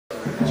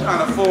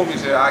Trying to fool me,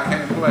 say I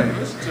can't play.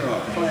 Listen to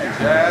him playing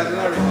jazz and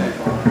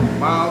everything.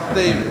 Miles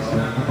Davis.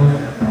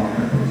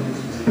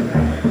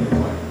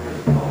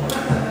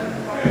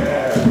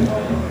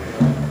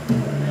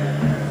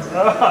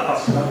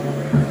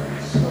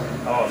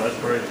 Oh, that's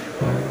great.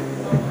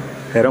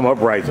 Hey, them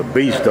uprights a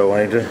beast though,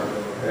 ain't they?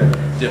 They're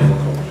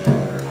difficult.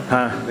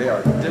 Huh? They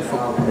are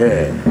difficult. Yeah.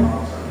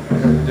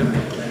 They're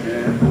difficult,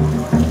 man.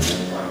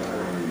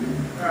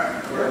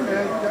 Yeah,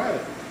 man, you got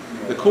it.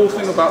 The cool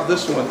thing about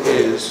this one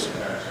is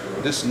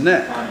this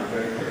neck.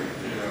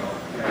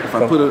 If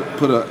I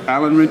put a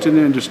Allen wrench in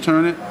there and just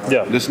turn it,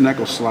 yeah, this neck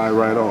will slide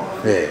right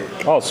off. Yeah.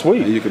 Oh,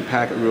 sweet. And you can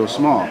pack it real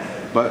small.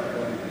 But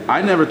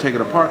I never take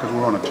it apart because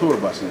we're on a tour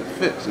bus and it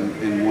fits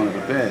in one of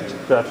the beds.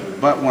 Gotcha.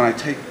 But when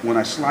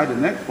I slide the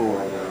neck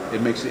forward,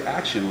 it makes the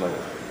action lower.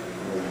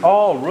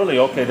 Oh, really?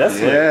 Okay, that's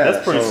slick.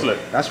 That's pretty slick.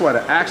 That's why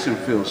the action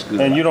feels good.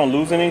 And you don't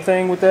lose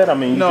anything with that? I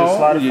mean, you just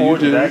slide it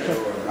forward with action?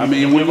 I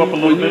mean, when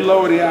you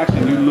lower the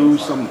action, you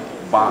lose some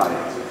body.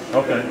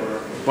 Okay.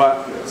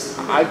 But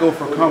I go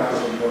for comfort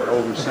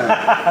over sound.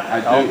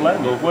 I do.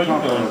 What are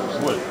you doing?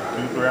 What,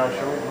 2-3 hours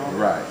short?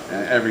 Right,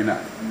 and every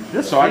night.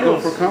 So I go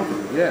for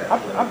comfort, yeah.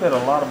 I bet a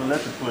lot of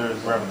electric players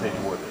gravitate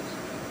toward this.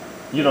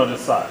 You know,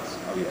 this size.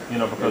 Oh, yeah. You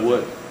know, because it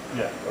would.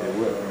 Yeah. It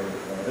would.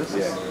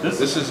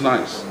 This is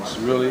nice. It's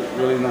really,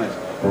 really nice.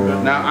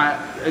 Now,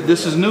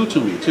 this is new to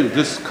me too.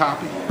 This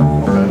copy.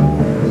 Okay.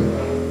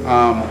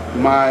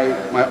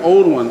 My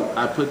old one,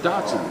 I put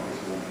dots in it.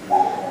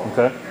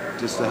 Okay.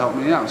 Just to help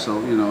me out. So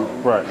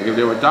right. Like if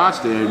there were dots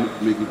there,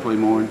 it'd make me play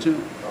more in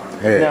tune.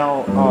 Yeah.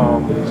 Now,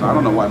 so I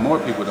don't know why more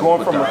people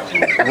don't put dots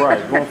in.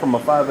 Right, going from a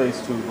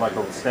 5/8 to like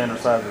a standard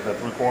size, is that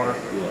 3/4?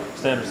 Yeah.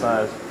 Standard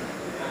size.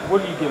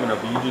 What are you giving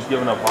up? Are you just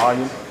giving up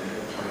volume?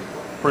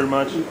 Pretty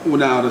much. Well,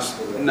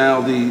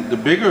 now the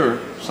bigger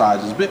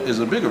size is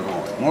a bigger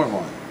volume, more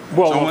volume.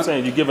 Well, so I'm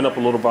saying you're giving up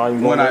a little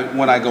volume. When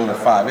I go to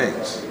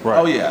 5/8. Right.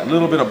 Oh yeah, a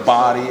little bit of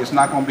body. It's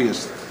not going to be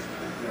as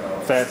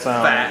fat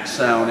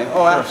sounding.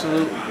 Oh,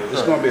 absolutely.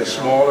 It's going to be a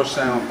smaller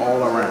sound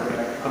all around.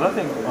 But I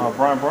think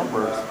Brian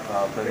Brumberg's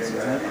bass,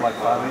 isn't it like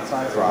 5/8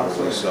 size?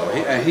 Probably so.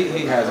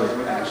 He has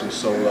it actually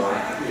so low,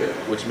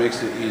 which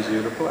makes it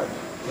easier to play.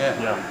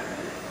 Yeah. Yeah.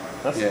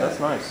 That's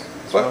nice.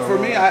 But for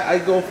me, I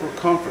go for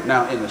comfort.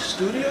 Now in the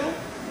studio,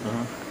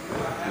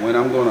 when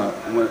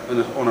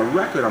on a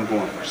record, I'm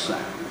going for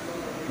sound.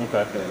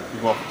 Okay.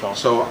 You're going for tone.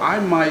 So I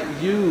might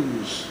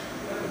use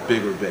a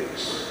bigger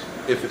bass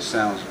if it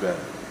sounds better.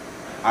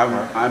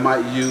 I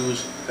might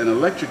use an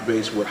electric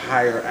bass with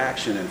higher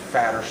action and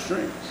fatter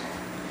strings.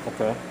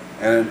 Okay.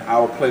 And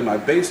I'll play my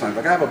bass line.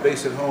 Like I have a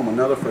bass at home,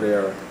 another for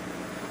there,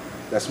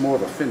 that's more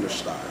of a Fender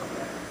style.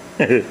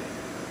 And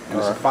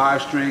it's a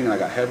 5-string, and I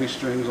got heavy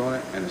strings on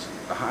it, and it's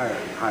a higher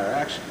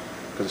action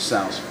because it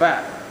sounds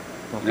fat.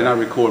 Okay. Then I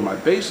record my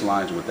bass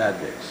lines with that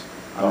bass.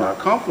 I'm not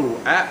comfortable.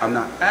 I'm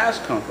not as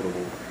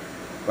comfortable,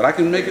 but I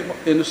can make it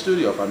in the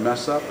studio. If I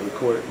mess up, I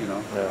record it.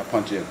 I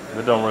punch in.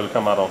 It don't really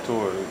come out on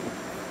tour.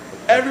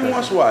 Every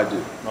once in a while I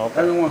do. Okay.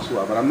 Every once in a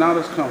while, but I'm not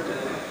as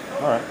comfortable.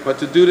 All right. But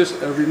to do this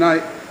every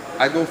night,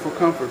 I go for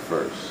comfort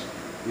first.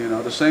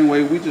 The same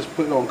way we just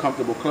put on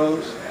comfortable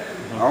clothes.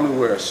 I only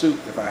wear a suit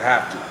if I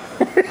have to.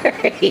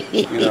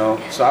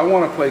 So I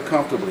want to play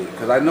comfortably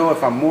because I know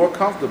if I'm more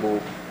comfortable,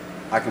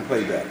 I can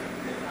play better.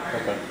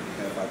 Okay.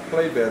 And if I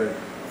play better,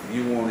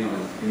 you won't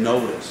even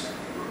notice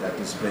that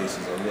this bass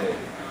is a little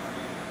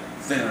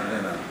thinner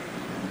than a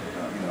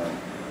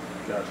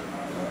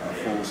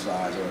full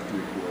size or a 3/4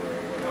 or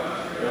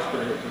whatever. That's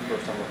pretty good. The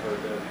first time I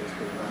heard that, that's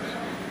pretty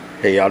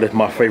nice. Hey y'all, this is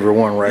my favorite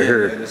one right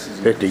here. This is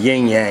the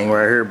yin yang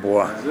right here,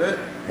 boy. Is it?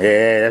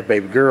 Yeah, that's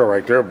baby girl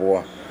right there,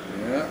 boy.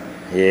 Yeah.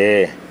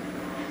 Yeah.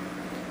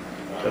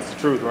 That's the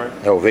truth, right?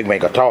 Oh, Vic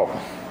make a talk.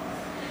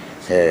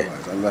 Yeah.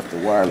 I left the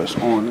wireless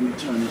on. Let me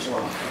turn this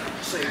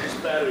off. Save this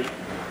battery.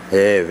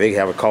 Yeah, Vic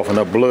have a coughing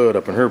up blood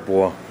up in her,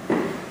 boy.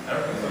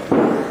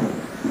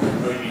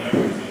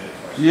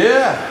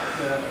 Yeah.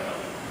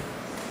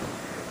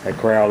 That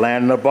crowd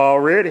landing up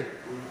already.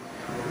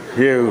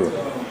 You.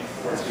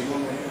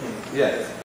 Yeah.